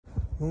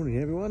Morning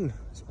everyone,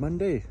 it's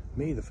Monday,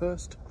 May the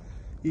 1st,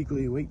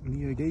 eagerly awaiting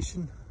the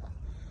irrigation.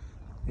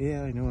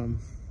 Yeah, I know I'm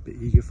a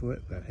bit eager for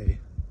it, but hey,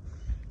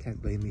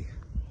 can't blame me.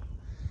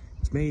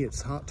 It's May,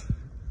 it's hot,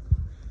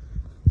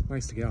 it's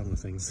nice to get on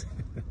with things.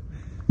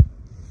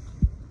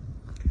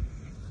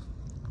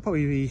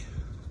 Probably be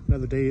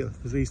another day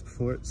at least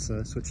before it's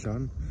switched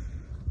on.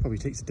 Probably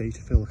takes a day to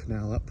fill the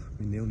canal up.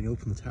 I mean, they only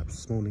opened the taps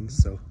this morning,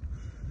 so.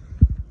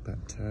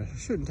 But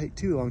shouldn't take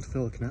too long to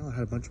fill the canal. I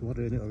had a bunch of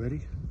water in it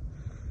already.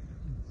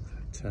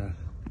 But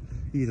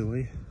either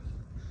way,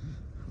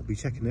 I'll be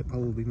checking it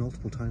probably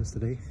multiple times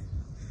today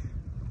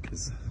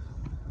because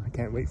I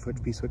can't wait for it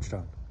to be switched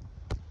on.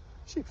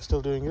 Sheep are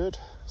still doing good.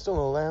 Still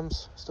no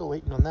lambs. Still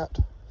waiting on that.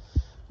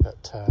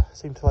 But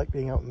seem to like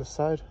being out on this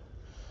side.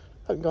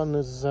 Haven't gone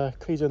as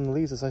crazy on the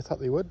leaves as I thought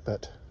they would,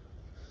 but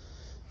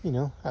you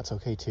know, that's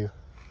okay too.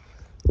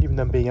 Even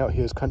them being out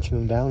here is crunching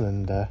them down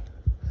and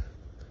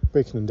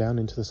breaking them down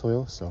into the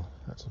soil, so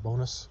that's a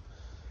bonus.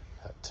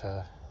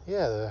 But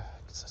yeah, they're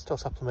still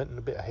supplementing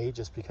a bit of hay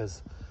just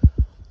because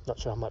not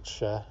sure how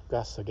much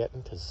grass they're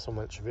getting because so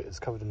much of it is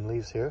covered in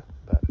leaves here.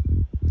 But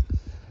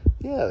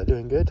yeah, they're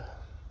doing good.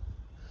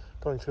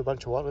 Going through a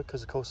bunch of water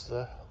because of course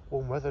the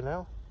warm weather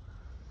now.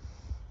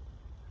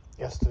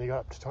 Yesterday got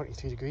up to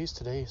 23 degrees,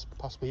 today is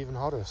possibly even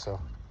hotter, so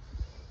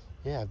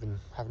yeah, I've been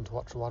having to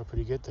watch the water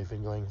pretty good. They've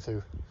been going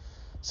through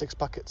 6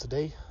 buckets a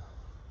day.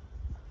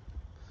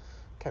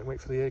 Can't wait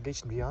for the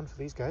irrigation to be on for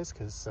these guys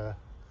because it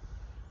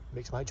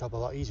makes my job a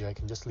lot easier. I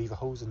can just leave a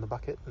hose in the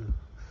bucket and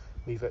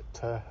leave it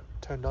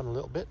turned on a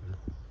little bit and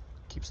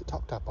keeps it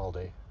topped up all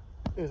day.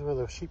 Here's where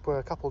the sheep were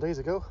a couple of days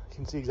ago. You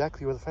can see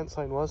exactly where the fence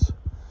line was.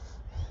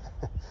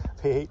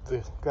 They ate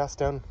the grass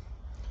down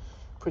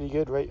pretty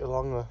good right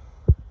along the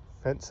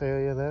fence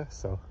area there,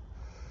 so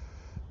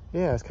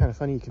yeah, it's kind of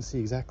funny. You can see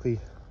exactly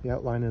the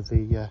outline of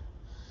the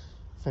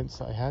fence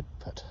that I had,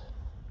 but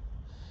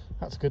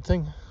that's a good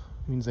thing.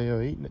 It means they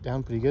are eating it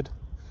down pretty good.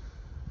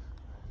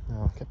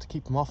 Now I've got to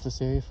keep them off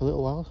this area for a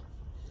little while,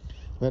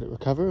 let it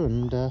recover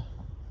and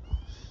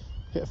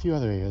hit a few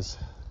other areas.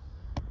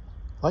 I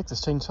like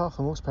this chainsaw for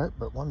the most part,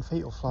 but one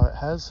fatal flaw it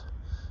has: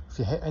 if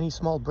you hit any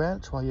small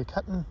branch while you're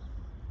cutting,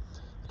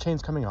 the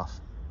chain's coming off.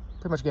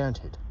 Pretty much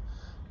guaranteed.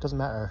 Doesn't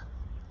matter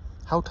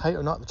how tight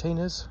or not the chain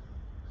is,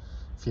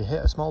 if you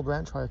hit a small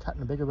branch while you're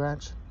cutting a bigger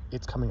branch,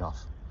 it's coming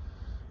off.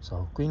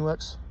 So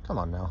greenworks, come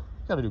on now,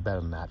 you gotta do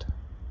better than that.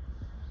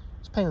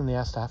 It's a pain in the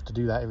ass to have to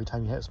do that every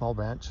time you hit a small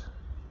branch.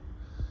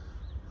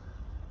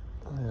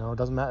 You know, it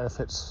doesn't matter if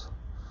it's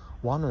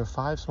 1 or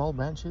 5 small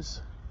branches.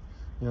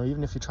 You know,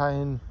 even if you try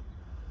and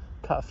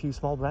cut a few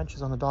small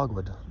branches on a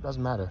dogwood, it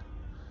doesn't matter.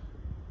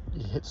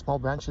 You hit small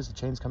branches, the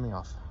chain's coming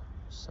off.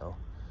 So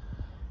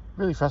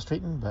really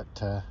frustrating, but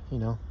you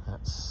know,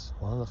 that's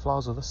one of the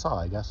flaws of the saw,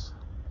 I guess.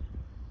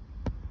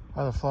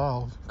 Other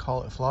flaw, I'll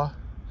call it a flaw,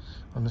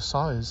 on the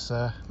saw is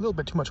a little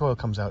bit too much oil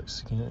comes out.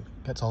 So it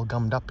gets all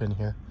gummed up in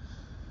here.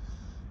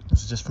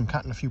 This is just from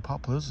cutting a few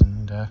poplars,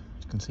 and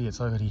you can see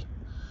it's already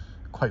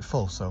quite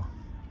full, so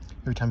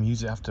every time you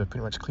use it you have to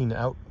pretty much clean it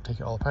out, take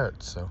it all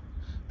apart. So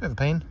bit of a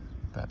pain,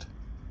 but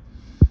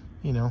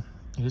you know,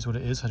 it is what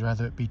it is. I'd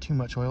rather it be too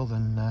much oil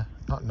than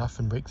not enough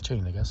and break the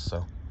chain, I guess.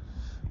 So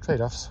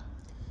trade-offs.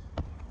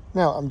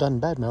 Now I'm done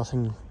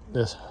bad-mouthing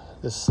this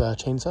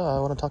chainsaw. I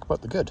want to talk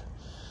about the good.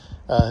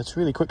 It's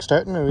really quick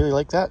starting. I really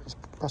like that.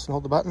 Just press and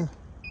hold the button.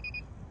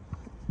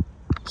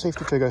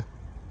 Safety trigger,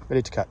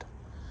 ready to cut.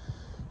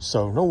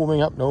 So no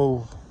warming up,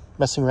 no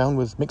messing around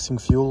with mixing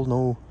fuel,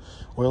 no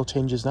oil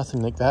changes,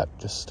 nothing like that.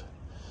 Just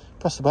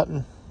press the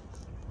button,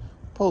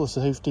 pull the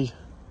safety,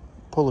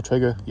 pull the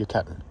trigger, you're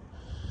cutting.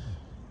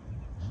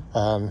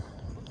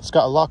 It's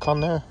got a lock on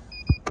there.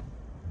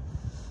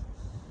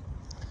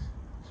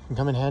 Can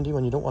come in handy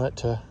when you don't want it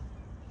to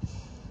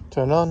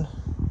turn on.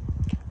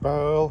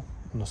 Barrel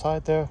on the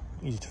side there,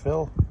 easy to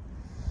fill.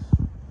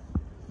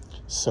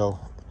 So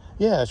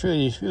yeah, it's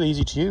really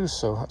easy to use,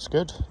 so that's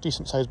good.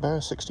 Decent sized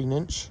barrel,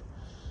 16-inch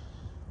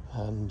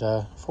and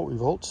 40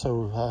 volts,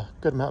 so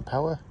good amount of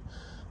power.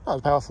 Not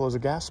as powerful as a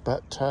gas,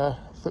 but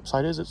flip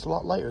side is it's a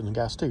lot lighter than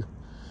gas too.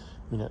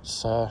 I mean,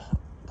 it's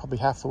probably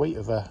half the weight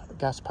of a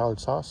gas powered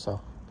saw,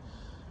 so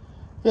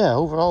yeah,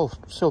 overall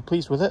still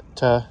pleased with it,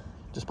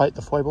 despite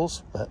the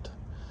foibles. But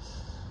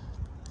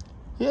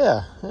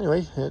yeah,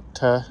 anyway, it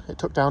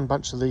took down a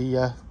bunch of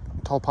the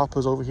tall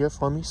poplars over here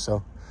for me,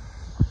 so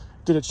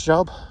did its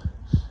job.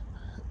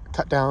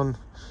 Cut down,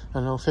 I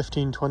don't know,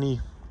 15, 20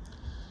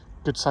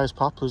 good sized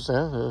poplars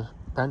there. The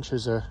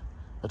branches the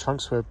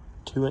trunks were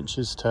 2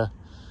 inches to,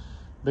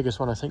 biggest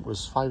one I think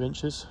was 5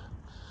 inches.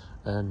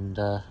 And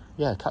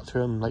yeah, cut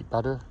through them like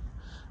butter.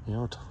 You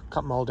know,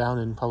 cut them all down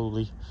in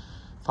probably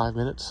 5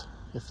 minutes,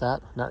 if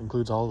that. And that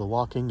includes all the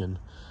walking and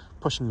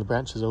pushing the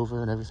branches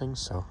over and everything.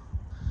 So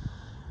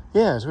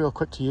yeah, it's real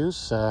quick to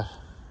use.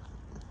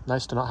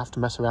 Nice to not have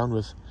to mess around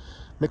with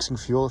mixing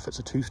fuel if it's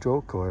a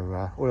 2-stroke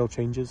or oil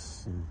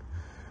changes and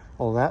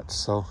all that.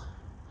 So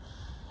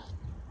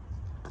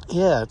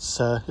yeah, it's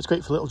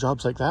great for little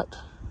jobs like that.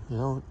 You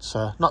know, it's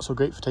not so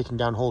great for taking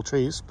down whole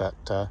trees, but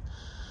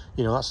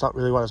you know, that's not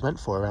really what it's meant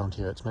for around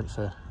here. It's meant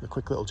for the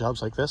quick little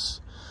jobs like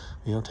this.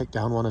 You know, take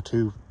down 1 or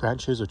 2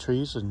 branches or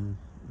trees and,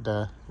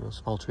 you know,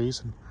 small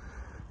trees, and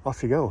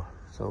off you go.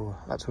 So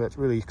that's where it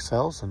really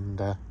excels. And,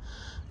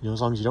 you know,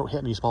 as long as you don't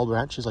hit any small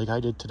branches like I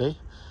did today,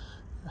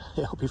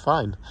 it'll be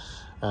fine.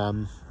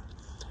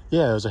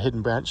 Yeah, there was a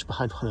hidden branch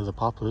behind one of the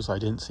poplars I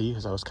didn't see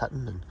as I was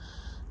cutting, and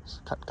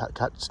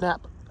cut,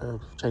 snap,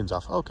 chain's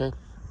off. Okay.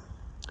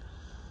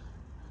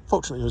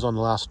 Fortunately, it was on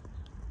the last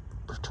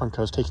trunk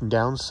I was taking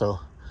down, so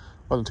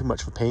wasn't too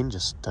much of a pain.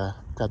 Just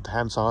grabbed the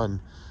handsaw and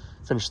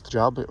finished the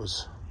job. It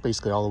was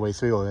basically all the way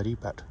through already,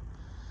 but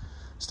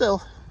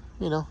still,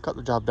 you know, got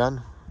the job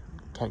done.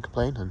 Can't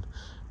complain, and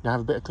now I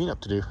have a bit of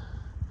cleanup to do.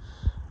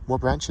 More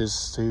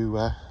branches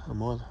to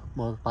more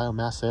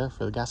biomass there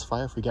for the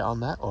gasifier if we get on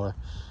that, or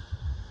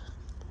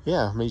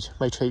yeah, may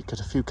try to get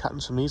a few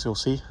cuttings from these. We'll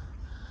see.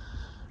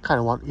 Kind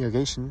of want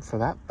irrigation for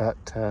that, but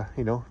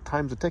you know,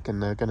 time's a ticking.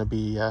 They're going to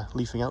be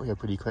leafing out here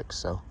pretty quick,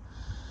 so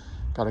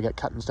got to get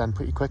cuttings done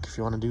pretty quick if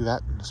you want to do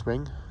that in the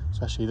spring,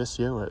 especially this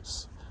year where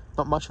it's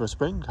not much of a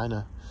spring, kind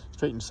of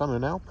straight in summer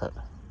now. But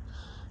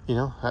you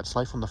know, that's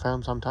life on the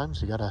farm.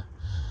 Sometimes you gotta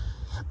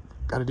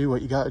do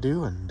what you gotta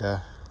do, and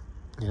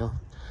you know,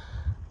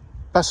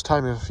 best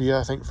time of year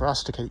I think for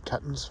us to get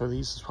cuttings for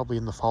these is probably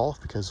in the fall,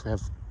 because we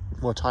have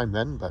more time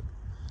then. But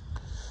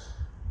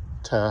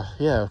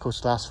yeah, of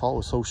course, last fall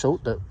was so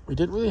short that we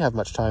didn't really have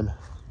much time.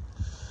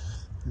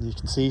 And you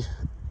can see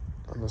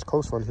on this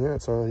close one here,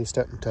 it's already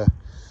starting to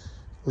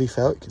leaf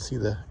out. You can see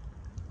the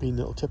green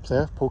little tip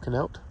there poking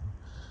out.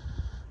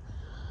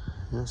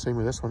 You know, same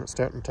with this one, it's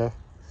starting to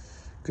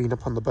green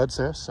up on the buds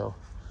there, so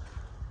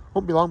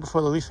won't be long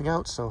before they're leafing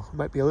out, so it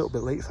might be a little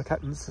bit late for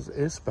cuttings as it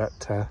is,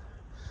 but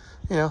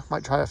you know,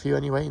 might try a few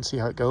anyway and see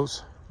how it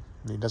goes.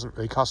 I mean, it doesn't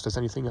really cost us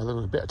anything other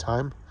than a bit of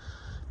time,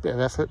 a bit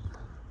of effort.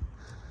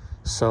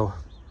 So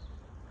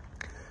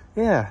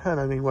yeah, and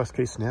I mean, worst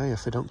case scenario,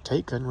 if they don't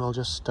take, then we'll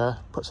just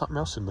put something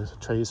else in the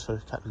trays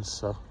for cuttings.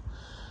 So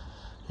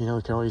you know,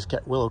 we can always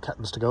get willow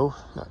cuttings to go.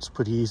 That's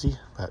pretty easy,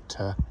 but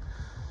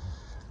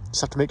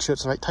just have to make sure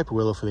it's the right type of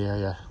willow for the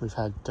area. We've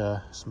had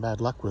some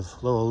bad luck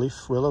with lower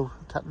leaf willow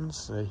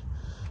cuttings.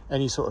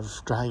 Any sort of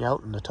drying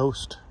out in the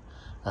toast,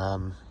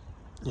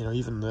 you know,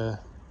 even the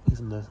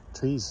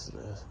trees,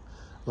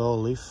 lower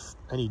leaf,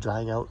 any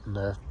drying out and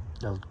you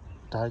know,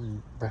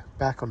 dying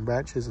back on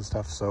branches and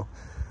stuff. So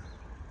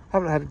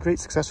haven't had great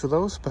success with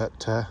those,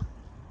 but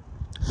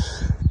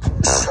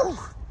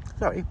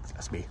sorry,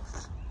 that's me.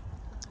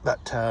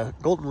 But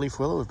golden leaf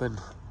willow have been,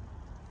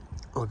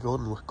 or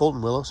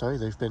golden willow, sorry,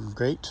 they've been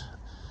great.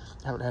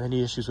 Haven't had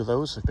any issues with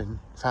those. They've been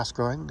fast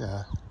growing.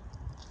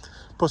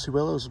 Pussy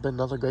willows has been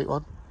another great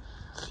one.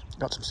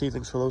 Got some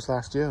seedlings for those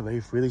last year, and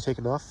they've really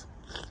taken off.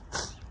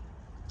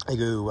 They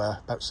go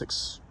about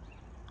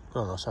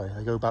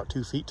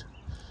 2 feet.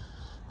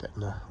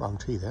 Getting the wrong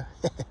tree there.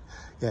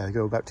 Yeah, they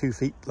go about 2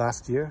 feet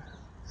last year,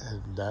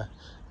 and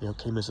you know,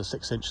 came as a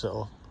 6-inch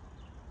little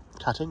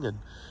cutting, and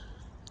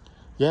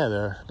yeah,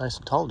 they're nice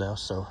and tall now,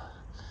 so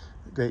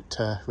great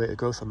rate of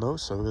growth on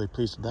those, so really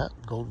pleased with that.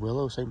 Golden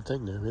willow, same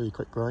thing, they're really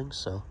quick growing,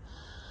 so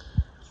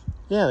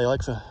yeah, they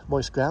like the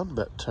moist ground,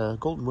 but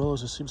golden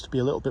willows seems to be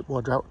a little bit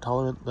more drought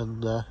tolerant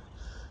than the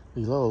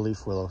lower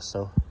leaf willow.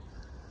 So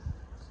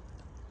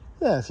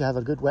yeah, if you have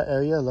a good wet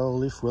area, lower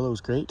leaf willow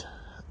is great.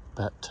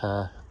 But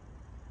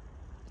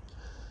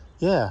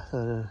yeah,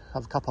 I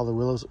have a couple other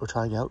willows that we're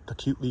trying out. The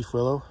cute leaf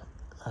willow,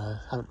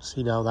 haven't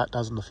seen how that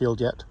does in the field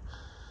yet,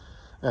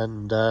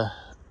 and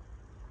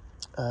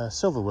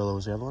silver willow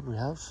is the other one we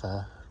have.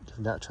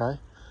 Giving that a try,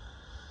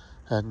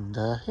 and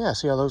yeah,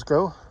 see how those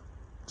grow.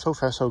 So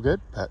far so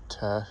good, but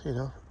you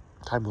know,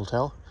 time will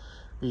tell.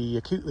 The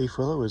acute leaf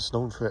willow is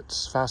known for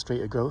its fast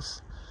rate of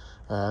growth,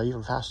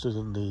 even faster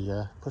than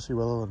the pussy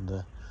willow and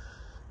the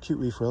acute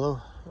leaf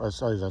willow, or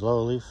sorry, the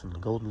lower leaf and the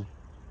golden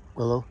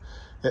willow.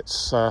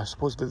 It's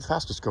supposedly the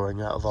fastest growing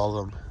out of all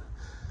of them.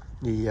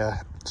 The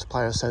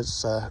supplier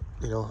says,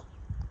 you know,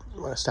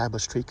 an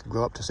established tree can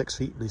grow up to 6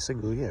 feet in a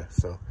single year,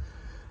 so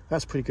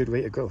that's a pretty good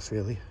rate of growth,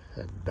 really.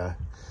 And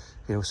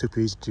you know,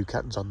 super easy to do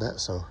cuttings on that.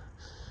 So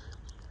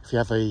if you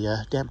have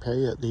a damp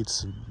area that needs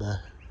some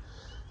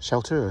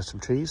shelter or some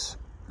trees,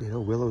 you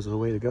know, willows are the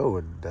way to go.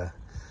 And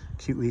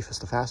acute leaf is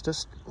the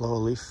fastest. Lower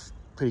leaf,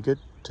 pretty good.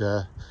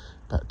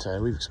 But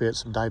we've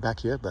experienced some dieback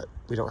here, but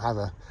we don't have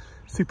a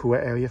super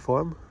wet area for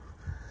them.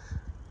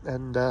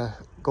 And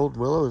golden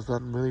willow has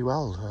done really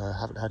well.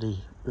 Haven't had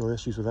any real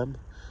issues with them.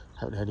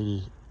 Haven't had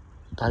any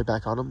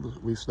dieback on them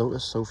we've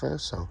noticed so far.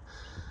 So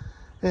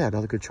yeah,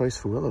 another good choice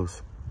for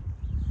willows.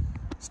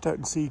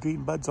 Starting to see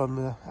green buds on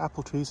the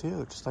apple trees here,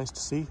 which is nice to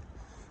see.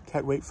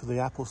 Can't wait for the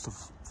apples to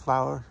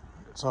flower.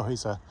 It's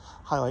always a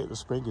highlight of the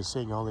spring, is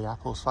seeing all the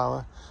apples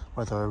flower,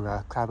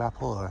 whether crab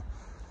apple or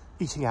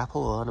eating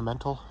apple or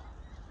ornamental.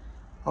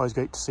 Always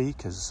great to see,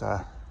 because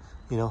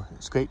you know,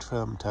 it's great for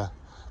them to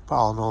put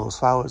on all those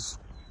flowers.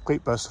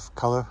 Great burst of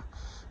colour,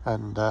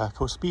 and of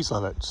course the bees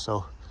love it.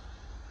 So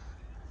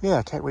yeah,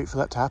 I can't wait for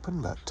that to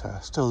happen,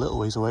 but still a little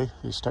ways away.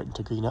 It's starting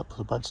to green up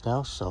the buds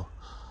now, so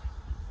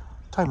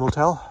time will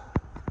tell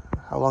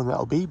how long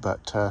that'll be,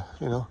 but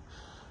you know,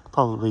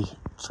 probably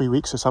 3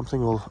 weeks or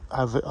something we'll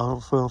have it on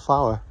full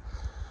flower.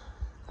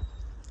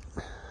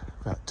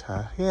 But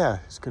yeah,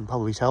 as you can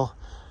probably tell,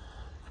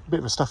 a bit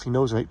of a stuffy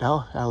nose right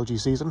now, allergy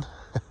season.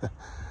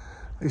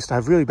 I used to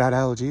have really bad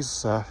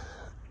allergies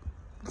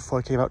before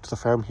I came out to the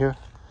farm here.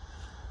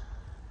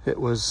 It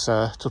was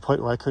to the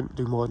point where I couldn't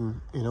do more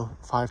than, you know,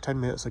 5-10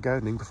 minutes of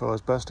gardening before I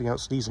was bursting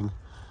out sneezing.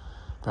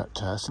 But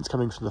since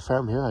coming from the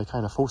farm here, I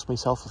kind of forced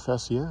myself the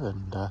first year,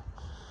 and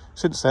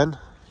since then,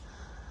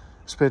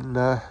 it's been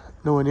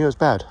nowhere near as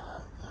bad.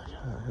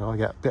 You know, I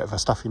get a bit of a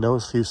stuffy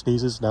nose, a few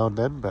sneezes now and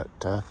then, but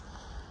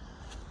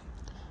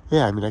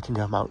yeah, I mean, I can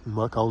come out and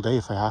work all day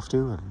if I have to,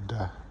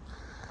 and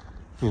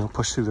you know,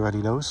 push through the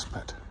runny nose.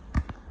 But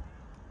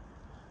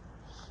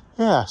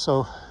yeah,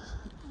 so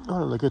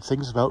one of the good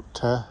things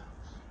about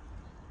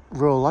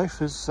rural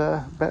life is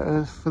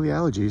better for the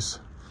allergies.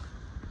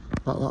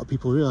 Not a lot of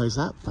people realise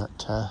that,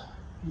 but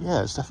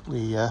yeah, it's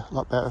definitely a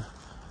lot better.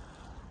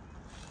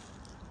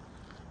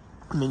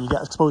 I mean, you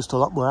get exposed to a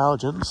lot more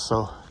allergens,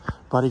 so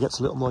body gets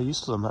a little more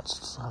used to them.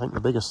 That's, I think, the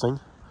biggest thing.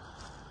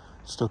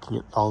 Just looking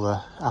at all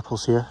the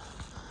apples here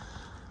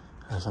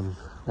as I'm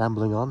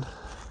rambling on.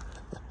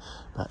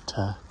 But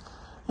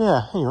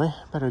yeah, anyway,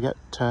 better get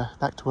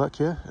back to work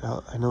here.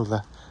 I know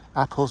the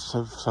apples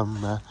have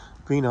some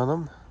green on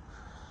them.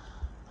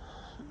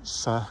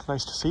 It's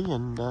nice to see,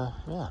 and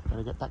yeah,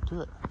 better get back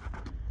to it.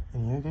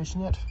 Any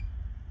irrigation yet?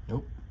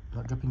 Nope,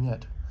 not dripping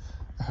yet.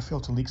 Our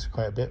filter leaks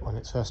quite a bit when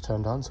it's first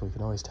turned on, so we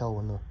can always tell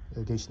when the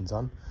irrigation's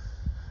on.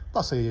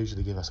 Plus, they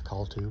usually give us a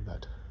call too,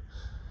 but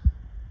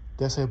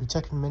guess I'll be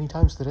checking many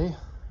times today.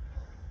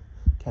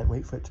 Can't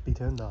wait for it to be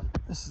turned on.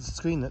 This is the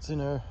screen that's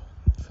in our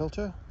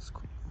filter. It's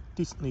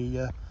decently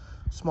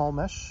small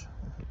mesh.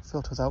 It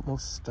filters out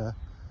most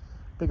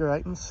bigger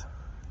items,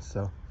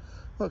 so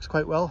works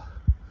quite well.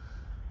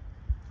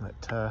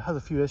 It has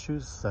a few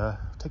issues,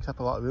 takes up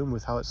a lot of room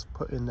with how it's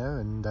put in there,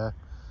 and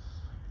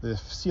the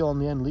seal on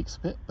the end leaks a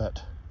bit,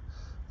 but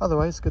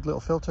otherwise good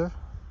little filter,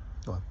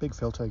 or big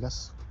filter I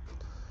guess.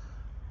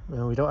 You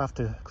know, we don't have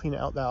to clean it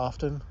out that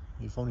often.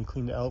 We've only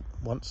cleaned it out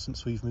once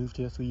since we've moved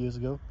here 3 years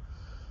ago,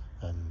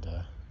 and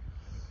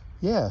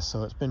yeah,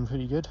 so it's been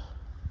pretty good,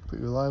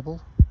 pretty reliable.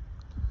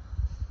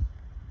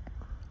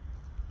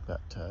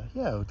 But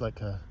yeah, I would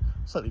like a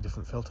slightly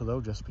different filter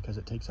though, just because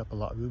it takes up a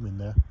lot of room in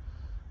there.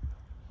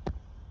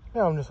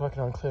 Now I'm just working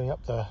on clearing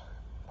up the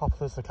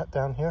poplars that cut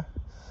down here.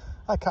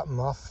 I cut them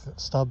off at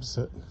stubs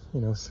at,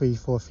 you know,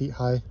 3-4 feet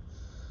high.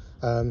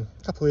 A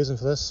couple of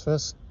reasons for this.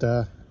 First,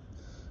 I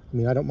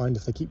mean, I don't mind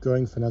if they keep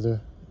growing for another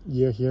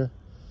year here.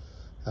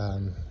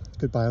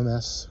 Good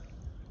biomass,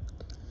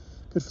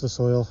 good for the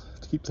soil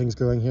to keep things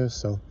growing here,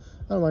 so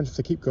I don't mind if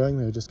they keep growing.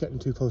 They're just getting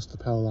too close to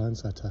the power line,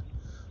 so I had to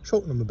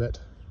shorten them a bit.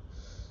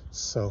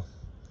 So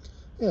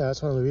yeah,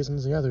 that's one of the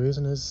reasons. The other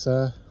reason is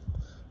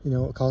you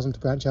know, it'll cause them to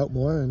branch out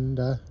more, and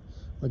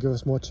will give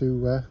us more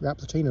to wrap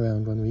the chain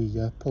around when we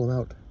pull them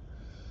out.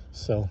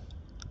 So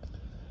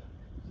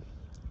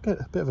get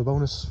a bit of a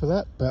bonus for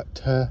that, but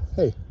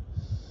hey,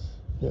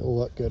 it'll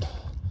look good.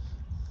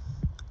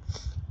 You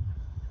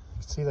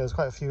can see there's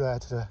quite a few I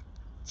had to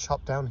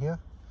chop down here.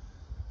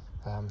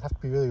 Have to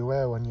be really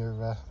aware when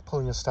you're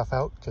pulling your stuff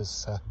out,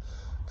 because of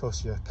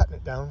course you're cutting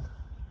it down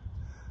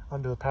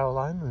under the power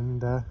line,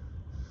 and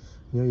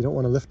you know, you don't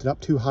want to lift it up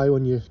too high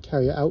when you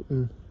carry it out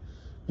and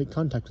make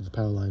contact with the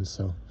power line.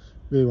 So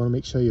really want to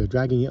make sure you're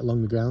dragging it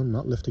along the ground,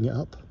 not lifting it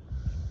up.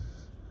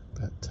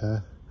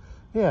 But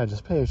yeah,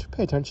 just pay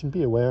attention,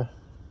 be aware,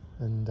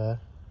 and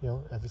you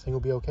know, everything will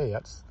be okay.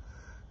 That's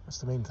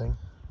the main thing.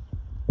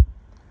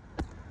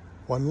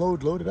 One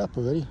load loaded up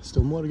already,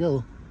 still more to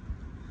go.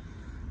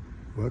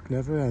 Work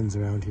never ends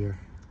around here.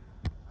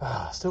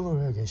 Still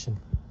no irrigation.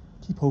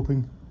 Keep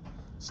hoping.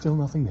 Still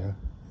nothing there.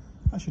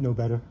 I should know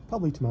better,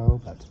 probably tomorrow,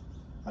 but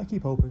I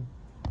keep hoping.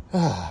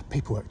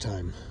 Paperwork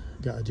time.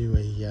 Gotta do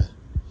a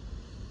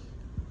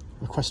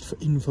request for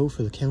info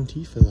for the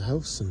county for the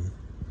house and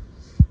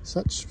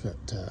such,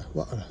 but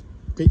what a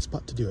great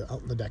spot to do it,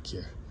 out on the deck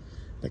here,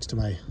 next to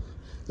my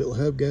little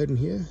herb garden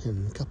here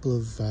and a couple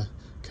of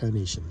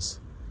carnations.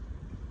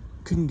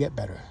 Couldn't get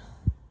better.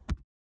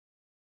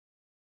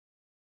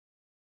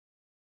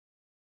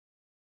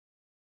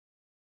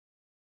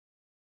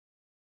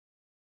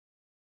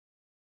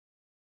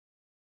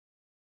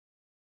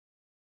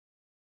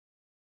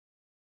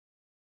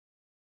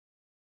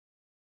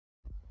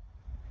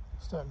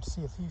 Starting to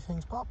see a few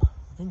things pop.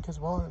 Vinca's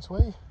well on its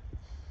way.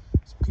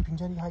 Some creeping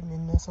jenny hiding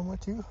in there somewhere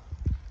too.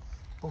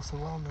 Both are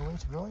well on their way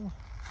to growing.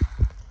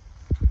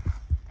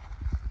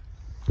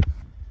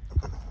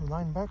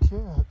 Mine back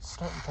here, it's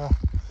starting to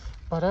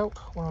bud out.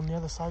 One on the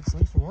other side's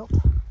leafing out.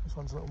 This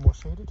one's a little more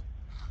shaded.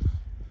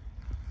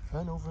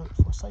 And over at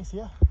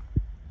Forsythia,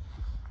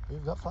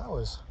 we've got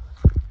flowers.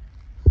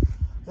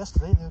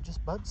 Yesterday they were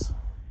just buds.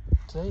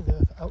 Today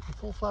they're out in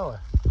full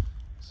flower.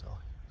 So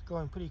it's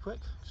going pretty quick,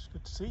 which is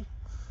good to see.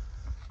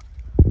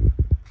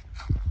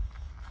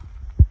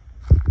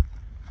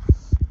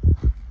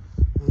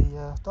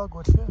 The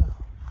dogwood here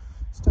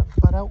starting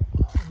to bud out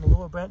on the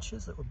lower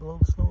branches that were below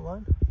the snow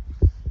line.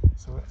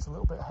 So it's a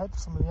little bit ahead of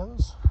some of the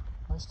others.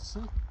 Nice to see.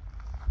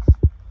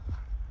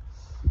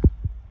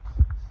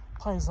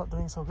 Pine's not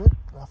doing so good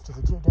after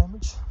the deer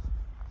damage.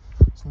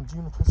 Some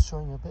junipers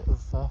showing a bit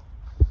of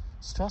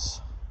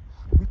stress.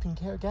 Weeping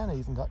Caragana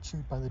even got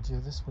chewed by the deer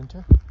this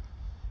winter.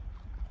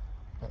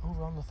 But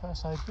over on the far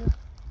side here,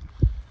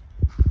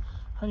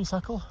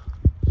 honeysuckle,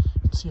 you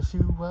can see a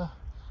few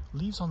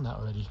leaves on that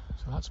already,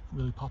 so that's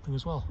really popping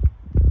as well.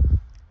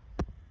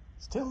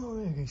 Still no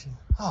irrigation.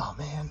 Oh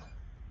man.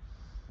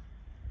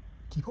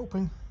 Keep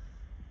hoping.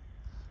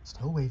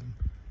 Still waiting.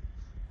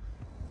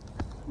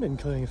 I've been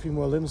clearing a few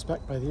more limbs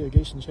back by the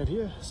irrigation shed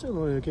here. Still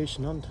no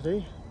irrigation on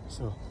today,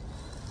 so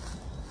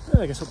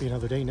I guess it'll be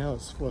another day now.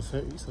 It's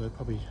 4:30, so they've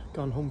probably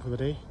gone home for the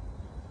day.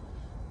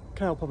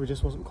 Canal probably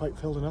just wasn't quite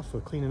filled enough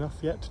or clean enough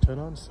yet to turn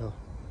on, so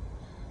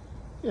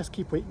yes,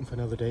 keep waiting for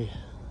another day.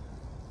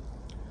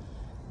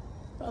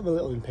 I'm a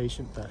little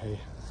impatient, but hey,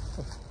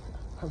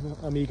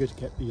 I'm eager to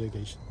get the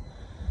irrigation.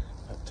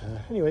 But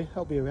anyway,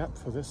 that'll be a wrap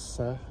for this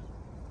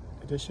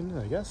edition,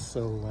 I guess,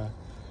 so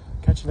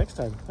catch you next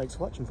time. Thanks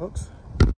for watching, folks.